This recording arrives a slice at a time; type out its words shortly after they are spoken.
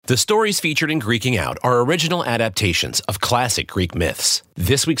The stories featured in Greeking Out are original adaptations of classic Greek myths.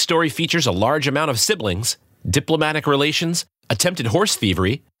 This week's story features a large amount of siblings, diplomatic relations, attempted horse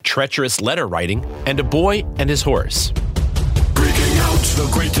thievery, treacherous letter writing, and a boy and his horse. Greeking Out, the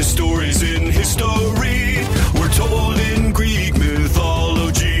greatest stories in history were told in Greek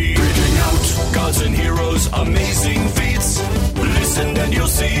mythology. Greeking Out, gods and heroes, amazing feats. Listen and you'll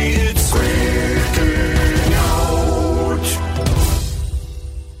see it's Greeking Out.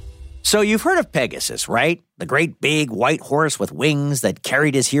 So you've heard of Pegasus, right? The great big white horse with wings that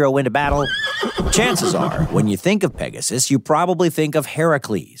carried his hero into battle. Chances are, when you think of Pegasus, you probably think of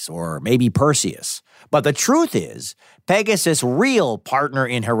Heracles or maybe Perseus. But the truth is, Pegasus' real partner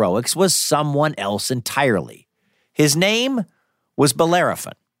in heroics was someone else entirely. His name was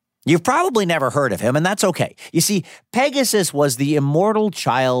Bellerophon. You've probably never heard of him, and that's okay. You see, Pegasus was the immortal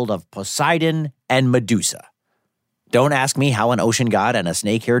child of Poseidon and Medusa. Don't ask me how an ocean god and a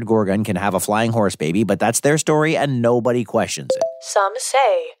snake-haired gorgon can have a flying horse baby, but that's their story and nobody questions it. Some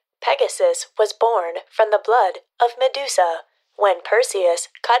say Pegasus was born from the blood of Medusa when Perseus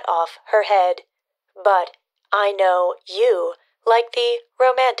cut off her head. But I know you like the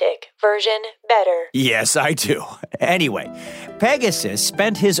romantic version better. Yes, I do. Anyway, Pegasus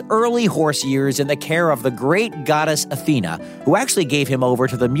spent his early horse years in the care of the great goddess Athena, who actually gave him over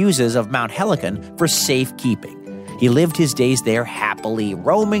to the muses of Mount Helicon for safekeeping. He lived his days there happily,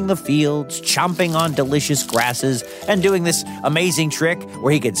 roaming the fields, chomping on delicious grasses, and doing this amazing trick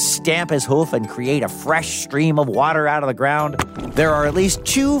where he could stamp his hoof and create a fresh stream of water out of the ground. There are at least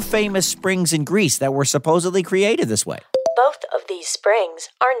 2 famous springs in Greece that were supposedly created this way. Both of these springs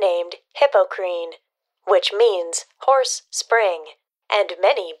are named Hippocrene, which means horse spring, and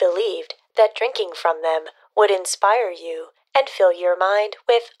many believed that drinking from them would inspire you and fill your mind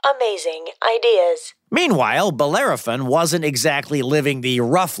with amazing ideas. Meanwhile, Bellerophon wasn't exactly living the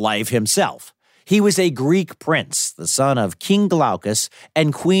rough life himself. He was a Greek prince, the son of King Glaucus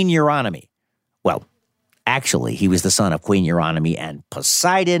and Queen Eurynomé. Well, actually, he was the son of Queen Eurynomé and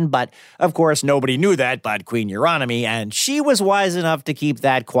Poseidon, but of course nobody knew that but Queen Eurynomé, and she was wise enough to keep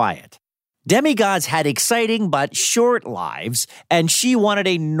that quiet. Demigods had exciting but short lives, and she wanted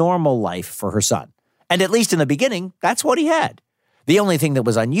a normal life for her son. And at least in the beginning, that's what he had. The only thing that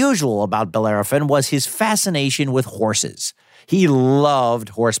was unusual about Bellerophon was his fascination with horses. He loved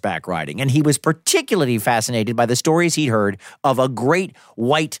horseback riding, and he was particularly fascinated by the stories he'd heard of a great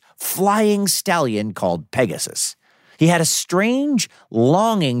white flying stallion called Pegasus. He had a strange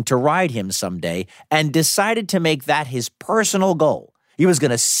longing to ride him someday and decided to make that his personal goal. He was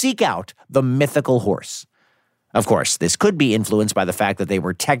going to seek out the mythical horse. Of course, this could be influenced by the fact that they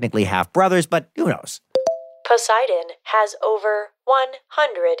were technically half-brothers, but who knows? Poseidon has over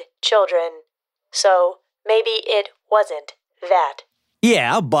 100 children, so maybe it wasn't that.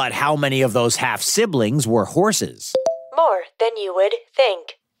 Yeah, but how many of those half-siblings were horses? More than you would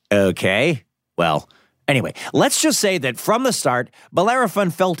think. Okay, well, anyway, let's just say that from the start,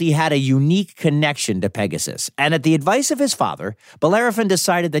 Bellerophon felt he had a unique connection to Pegasus, and at the advice of his father, Bellerophon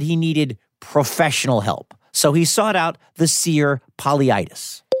decided that he needed professional help. So he sought out the seer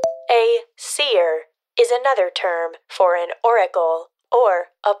Polyidus. A seer is another term for an oracle or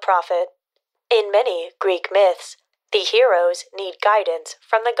a prophet. In many Greek myths, the heroes need guidance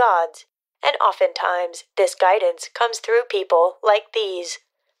from the gods, and oftentimes this guidance comes through people like these,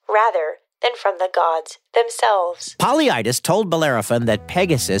 rather than from the gods themselves. Polyidus told Bellerophon that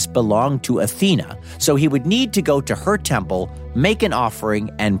Pegasus belonged to Athena, so he would need to go to her temple, make an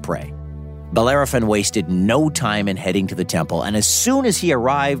offering, and pray. Bellerophon wasted no time in heading to the temple, and as soon as he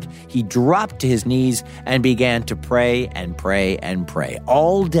arrived, he dropped to his knees and began to pray and pray and pray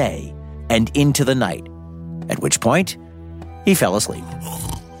all day and into the night, at which point he fell asleep.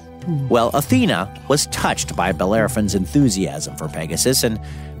 Well, Athena was touched by Bellerophon's enthusiasm for Pegasus, and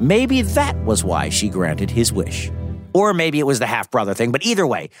maybe that was why she granted his wish. Or maybe it was the half-brother thing, but either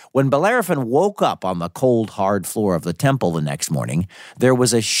way, when Bellerophon woke up on the cold, hard floor of the temple the next morning, there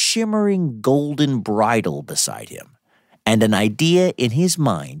was a shimmering golden bridle beside him, and an idea in his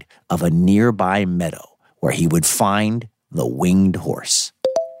mind of a nearby meadow where he would find the winged horse.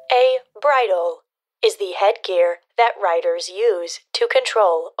 A bridle is the headgear that riders use to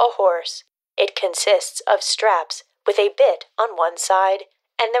control a horse. It consists of straps with a bit on one side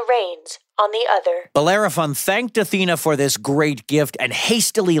and the reins on the other. Bellerophon thanked Athena for this great gift and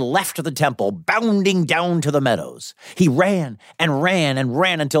hastily left the temple, bounding down to the meadows. He ran and ran and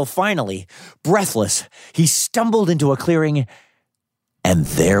ran until finally, breathless, he stumbled into a clearing, and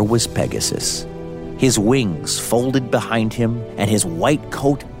there was Pegasus, his wings folded behind him and his white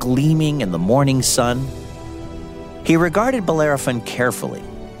coat gleaming in the morning sun. He regarded Bellerophon carefully,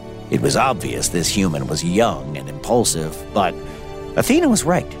 It was obvious this human was young and impulsive, but Athena was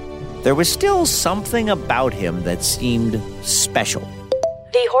right. There was still something about him that seemed special.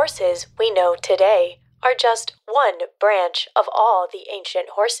 The horses we know today are just one branch of all the ancient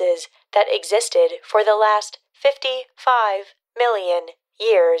horses that existed for the last 55 million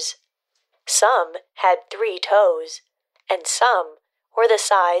years. Some had 3 toes, and some were the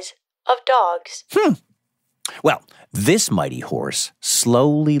size of dogs. Well, this mighty horse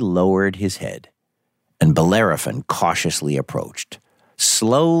slowly lowered his head, and Bellerophon cautiously approached,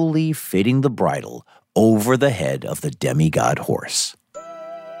 slowly fitting the bridle over the head of the demigod horse.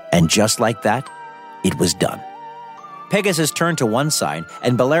 And just like that, it was done. Pegasus turned to one side,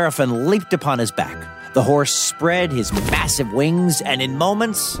 and Bellerophon leaped upon his back. The horse spread his massive wings, and in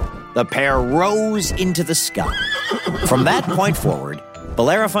moments, the pair rose into the sky. From that point forward,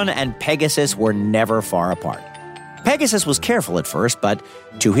 Bellerophon and Pegasus were never far apart. Pegasus was careful at first, but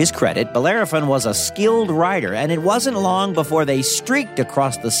to his credit, Bellerophon was a skilled rider, and it wasn't long before they streaked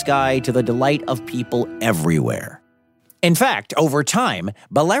across the sky to the delight of people everywhere. In fact, over time,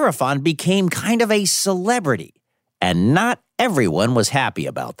 Bellerophon became kind of a celebrity, and not everyone was happy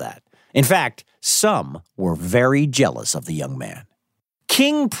about that. In fact, some were very jealous of the young man.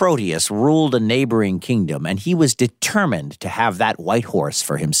 King Proteus ruled a neighboring kingdom, and he was determined to have that white horse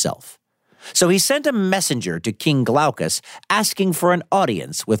for himself. So he sent a messenger to King Glaucus asking for an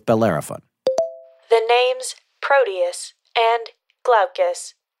audience with Bellerophon. The names Proteus and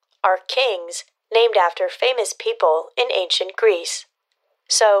Glaucus are kings named after famous people in ancient Greece.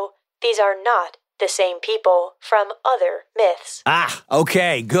 So these are not the same people from other myths. Ah,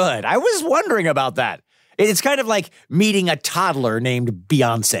 okay, good. I was wondering about that. It's kind of like meeting a toddler named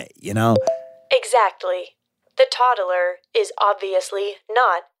Beyoncé, you know? Exactly. The toddler is obviously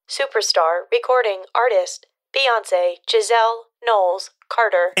not superstar recording artist Beyoncé Giselle Knowles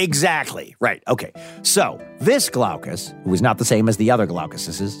Carter. Exactly. Right. Okay. So, this Glaucus, who is not the same as the other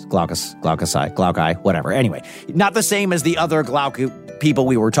Glaucuses, Glauci, whatever. Anyway, not the same as the other people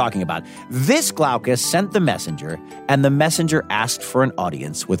we were talking about. This Glaucus sent the messenger, and the messenger asked for an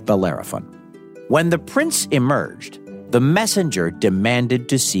audience with Bellerophon. When the prince emerged, the messenger demanded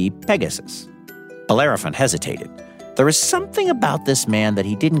to see Pegasus. Bellerophon hesitated. There was something about this man that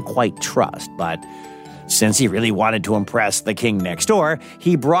he didn't quite trust, but since he really wanted to impress the king next door,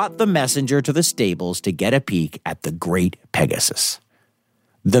 he brought the messenger to the stables to get a peek at the great Pegasus.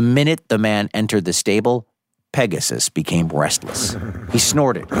 The minute the man entered the stable, Pegasus became restless. He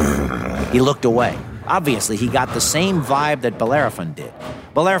snorted. He looked away. Obviously, he got the same vibe that Bellerophon did.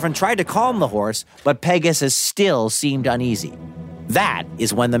 Bellerophon tried to calm the horse, but Pegasus still seemed uneasy. That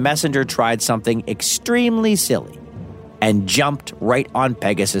is when the messenger tried something extremely silly and jumped right on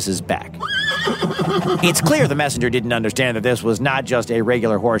Pegasus's back. It's clear the messenger didn't understand that this was not just a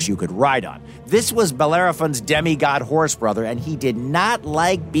regular horse you could ride on. This was Bellerophon's demigod horse brother, and he did not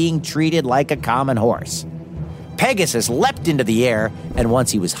like being treated like a common horse. Pegasus leapt into the air, and once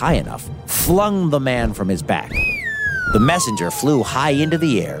he was high enough, flung the man from his back. The messenger flew high into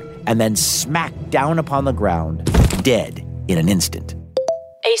the air and then smacked down upon the ground, dead in an instant.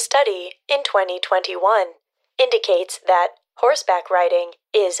 A study in 2021 indicates that horseback riding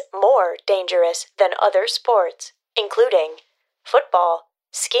is more dangerous than other sports, including football,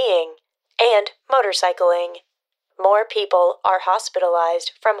 skiing, and motorcycling. More people are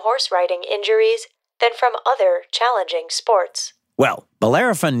hospitalized from horse riding injuries than from other challenging sports. Well,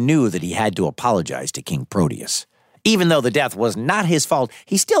 Bellerophon knew that he had to apologize to King Proteus. Even though the death was not his fault,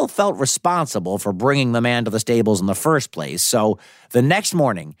 he still felt responsible for bringing the man to the stables in the first place. So the next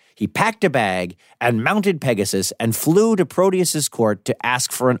morning, he packed a bag and mounted Pegasus and flew to Proteus's court to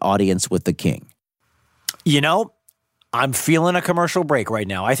ask for an audience with the king. You know, I'm feeling a commercial break right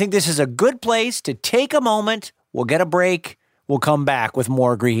now. I think this is a good place to take a moment. We'll get a break. We'll come back with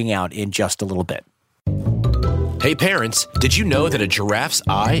more Greeking Out in just a little bit. Hey parents, did you know that a giraffe's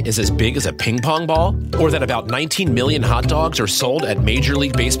eye is as big as a ping pong ball? Or that about 19 million hot dogs are sold at Major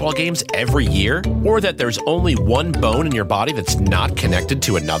League Baseball games every year? Or that there's only one bone in your body that's not connected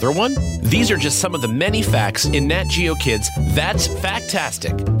to another one? These are just some of the many facts in Nat Geo Kids' That's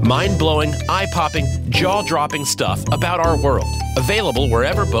Factastic. Mind-blowing, eye-popping, jaw-dropping stuff about our world. Available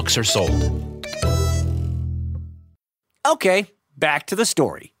wherever books are sold. Okay, back to the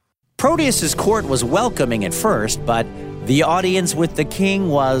story. Proteus's court was welcoming at first, but the audience with the king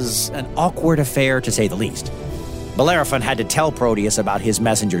was an awkward affair, to say the least. Bellerophon had to tell Proteus about his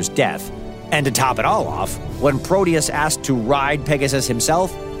messenger's death, and to top it all off, when Proteus asked to ride Pegasus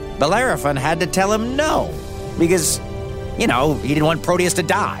himself, Bellerophon had to tell him no, because, he didn't want Proteus to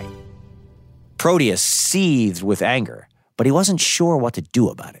die. Proteus seethed with anger, but he wasn't sure what to do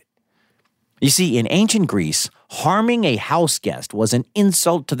about it. You see, in ancient Greece, harming a house guest was an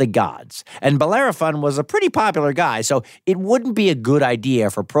insult to the gods, and Bellerophon was a pretty popular guy, so it wouldn't be a good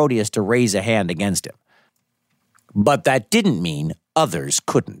idea for Proteus to raise a hand against him. But that didn't mean others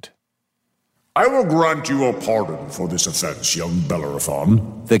couldn't. I will grant you a pardon for this offense, young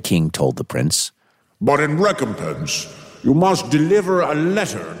Bellerophon, the king told the prince. But in recompense, you must deliver a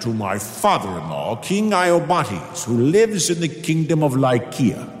letter to my father-in-law, King Iobates, who lives in the kingdom of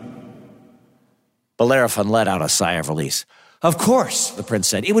Lycia. Bellerophon let out a sigh of release. Of course, the prince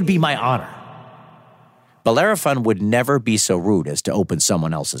said, it would be my honor. Bellerophon would never be so rude as to open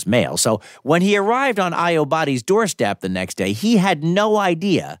someone else's mail, so when he arrived on Iobates' doorstep the next day, he had no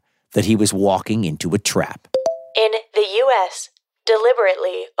idea that he was walking into a trap. In the U.S.,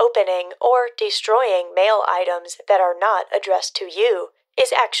 deliberately opening or destroying mail items that are not addressed to you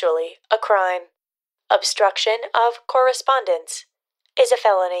is actually a crime. Obstruction of correspondence is a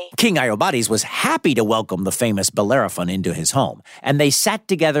felony. King Iobates was happy to welcome the famous Bellerophon into his home, and they sat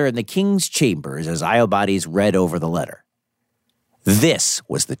together in the king's chambers as Iobates read over the letter. This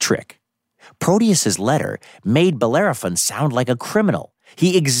was the trick. Proteus's letter made Bellerophon sound like a criminal.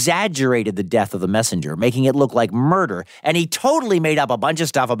 He exaggerated the death of the messenger, making it look like murder, and he totally made up a bunch of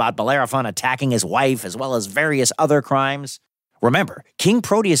stuff about Bellerophon attacking his wife as well as various other crimes. Remember, King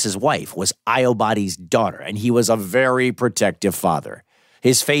Proteus's wife was Iobates' daughter, and he was a very protective father.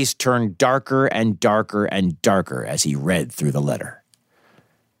 His face turned darker and darker and darker as he read through the letter.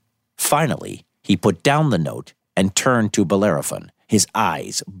 Finally, he put down the note and turned to Bellerophon, his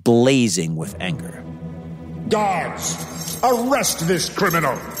eyes blazing with anger. Guards, arrest this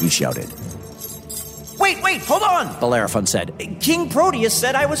criminal, he shouted. Wait, hold on, Bellerophon said. King Proteus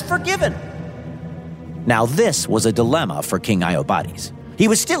said I was forgiven. Now this was a dilemma for King Iobates. He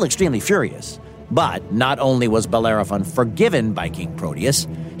was still extremely furious, but not only was Bellerophon forgiven by King Proteus,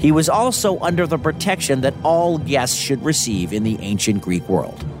 he was also under the protection that all guests should receive in the ancient Greek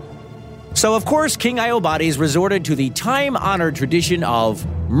world. So of course, King Iobates resorted to the time-honored tradition of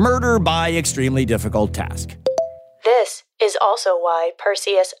murder by extremely difficult task. This is also why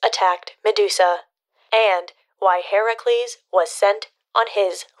Perseus attacked Medusa, and why Heracles was sent on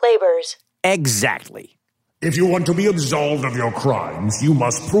his labors. Exactly. If you want to be absolved of your crimes, you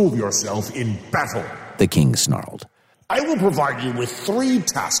must prove yourself in battle, the king snarled. I will provide you with 3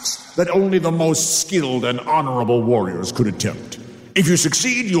 tasks that only the most skilled and honorable warriors could attempt. If you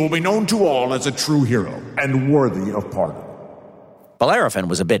succeed, you will be known to all as a true hero and worthy of pardon. Bellerophon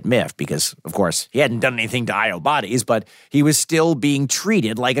was a bit miffed because, of course, he hadn't done anything to Iobates, but he was still being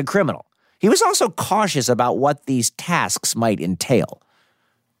treated like a criminal. He was also cautious about what these tasks might entail.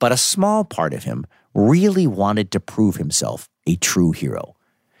 But a small part of him really wanted to prove himself a true hero.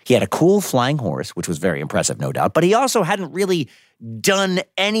 He had a cool flying horse, which was very impressive, no doubt, but he also hadn't really done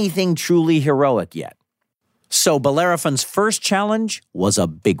anything truly heroic yet. So Bellerophon's first challenge was a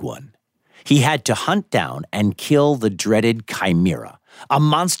big one. He had to hunt down and kill the dreaded Chimera, a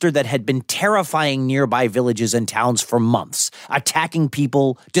monster that had been terrifying nearby villages and towns for months, attacking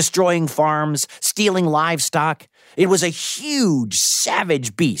people, destroying farms, stealing livestock. It was a huge,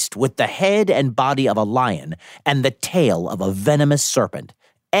 savage beast with the head and body of a lion and the tail of a venomous serpent,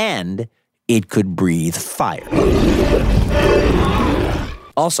 and it could breathe fire.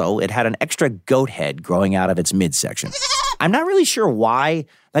 Also, it had an extra goat head growing out of its midsection. I'm not really sure why.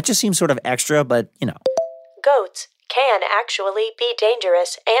 That just seems sort of extra, but, you know. Goats can actually be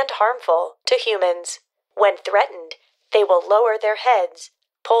dangerous and harmful to humans. When threatened, they will lower their heads,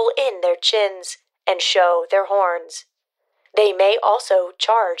 pull in their chins, and show their horns. They may also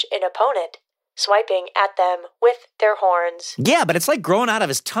charge an opponent, swiping at them with their horns. Yeah, but it's like growing out of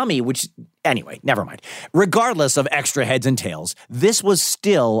his tummy, which... Anyway, never mind. Regardless of extra heads and tails, this was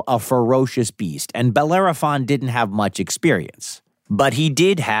still a ferocious beast, and Bellerophon didn't have much experience. But he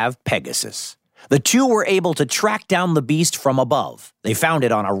did have Pegasus. The two were able to track down the beast from above. They found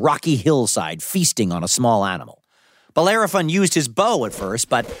it on a rocky hillside, feasting on a small animal. Bellerophon used his bow at first,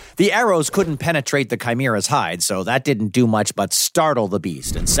 but the arrows couldn't penetrate the Chimera's hide, so that didn't do much but startle the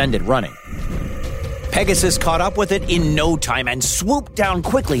beast and send it running. Pegasus caught up with it in no time and swooped down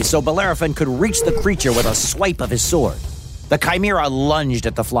quickly so Bellerophon could reach the creature with a swipe of his sword. The Chimera lunged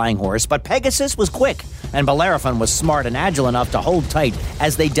at the flying horse, but Pegasus was quick, and Bellerophon was smart and agile enough to hold tight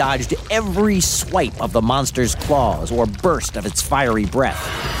as they dodged every swipe of the monster's claws or burst of its fiery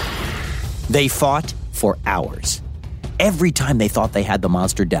breath. They fought for hours. Every time they thought they had the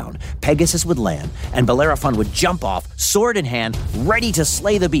monster down, Pegasus would land, and Bellerophon would jump off, sword in hand, ready to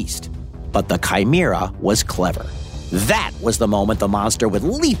slay the beast. But the Chimera was clever. That was the moment the monster would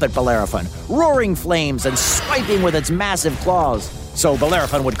leap at Bellerophon, roaring flames and swiping with its massive claws. So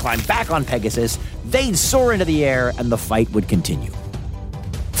Bellerophon would climb back on Pegasus, they'd soar into the air, and the fight would continue.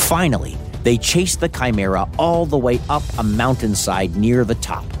 Finally, they chased the Chimera all the way up a mountainside near the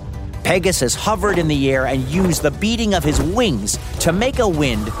top. Pegasus hovered in the air and used the beating of his wings to make a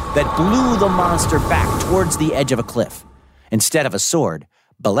wind that blew the monster back towards the edge of a cliff. Instead of a sword,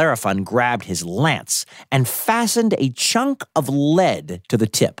 Bellerophon grabbed his lance and fastened a chunk of lead to the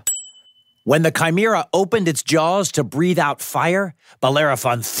tip. When the Chimera opened its jaws to breathe out fire,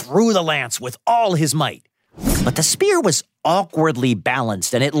 Bellerophon threw the lance with all his might. But the spear was awkwardly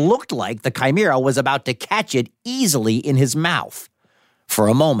balanced, and it looked like the Chimera was about to catch it easily in his mouth. For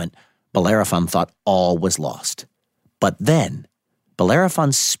a moment, Bellerophon thought all was lost. But then,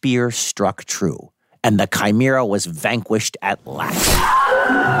 Bellerophon's spear struck true, and the Chimera was vanquished at last.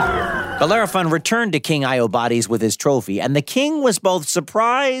 Bellerophon returned to King Iobates with his trophy, and the king was both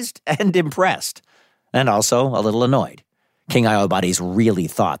surprised and impressed, and also a little annoyed. King Iobates really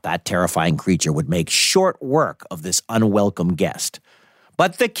thought that terrifying creature would make short work of this unwelcome guest.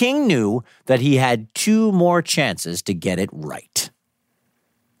 But the king knew that he had 2 more chances to get it right.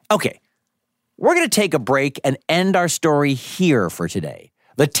 Okay, we're going to take a break and end our story here for today.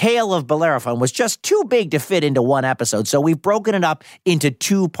 The tale of Bellerophon was just too big to fit into one episode, so we've broken it up into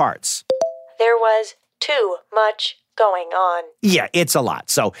 2 parts. There was too much going on. Yeah, it's a lot.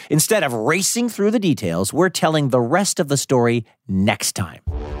 So instead of racing through the details, we're telling the rest of the story next time.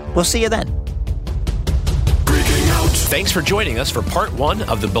 We'll see you then. Thanks for joining us for part 1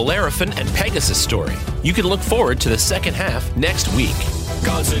 of the Bellerophon and Pegasus story. You can look forward to the second half next week.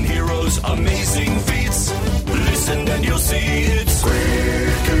 Gods and heroes, amazing feats. Listen and you'll see it's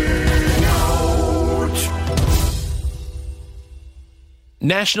Freaking Out.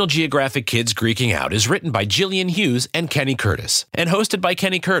 National Geographic Kids Greeking Out is written by Gillian Hughes and Kenny Curtis, and hosted by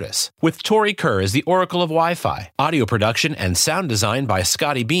Kenny Curtis, with Tori Kerr as the Oracle of Wi-Fi, audio production and sound design by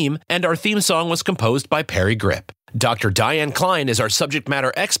Scotty Beam, and our theme song was composed by Perry Grip. Dr. Diane Klein is our subject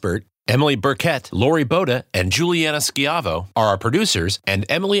matter expert. Emily Burkett, Lori Boda, and Juliana Schiavo are our producers, and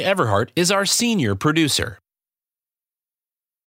Emily Everhart is our senior producer.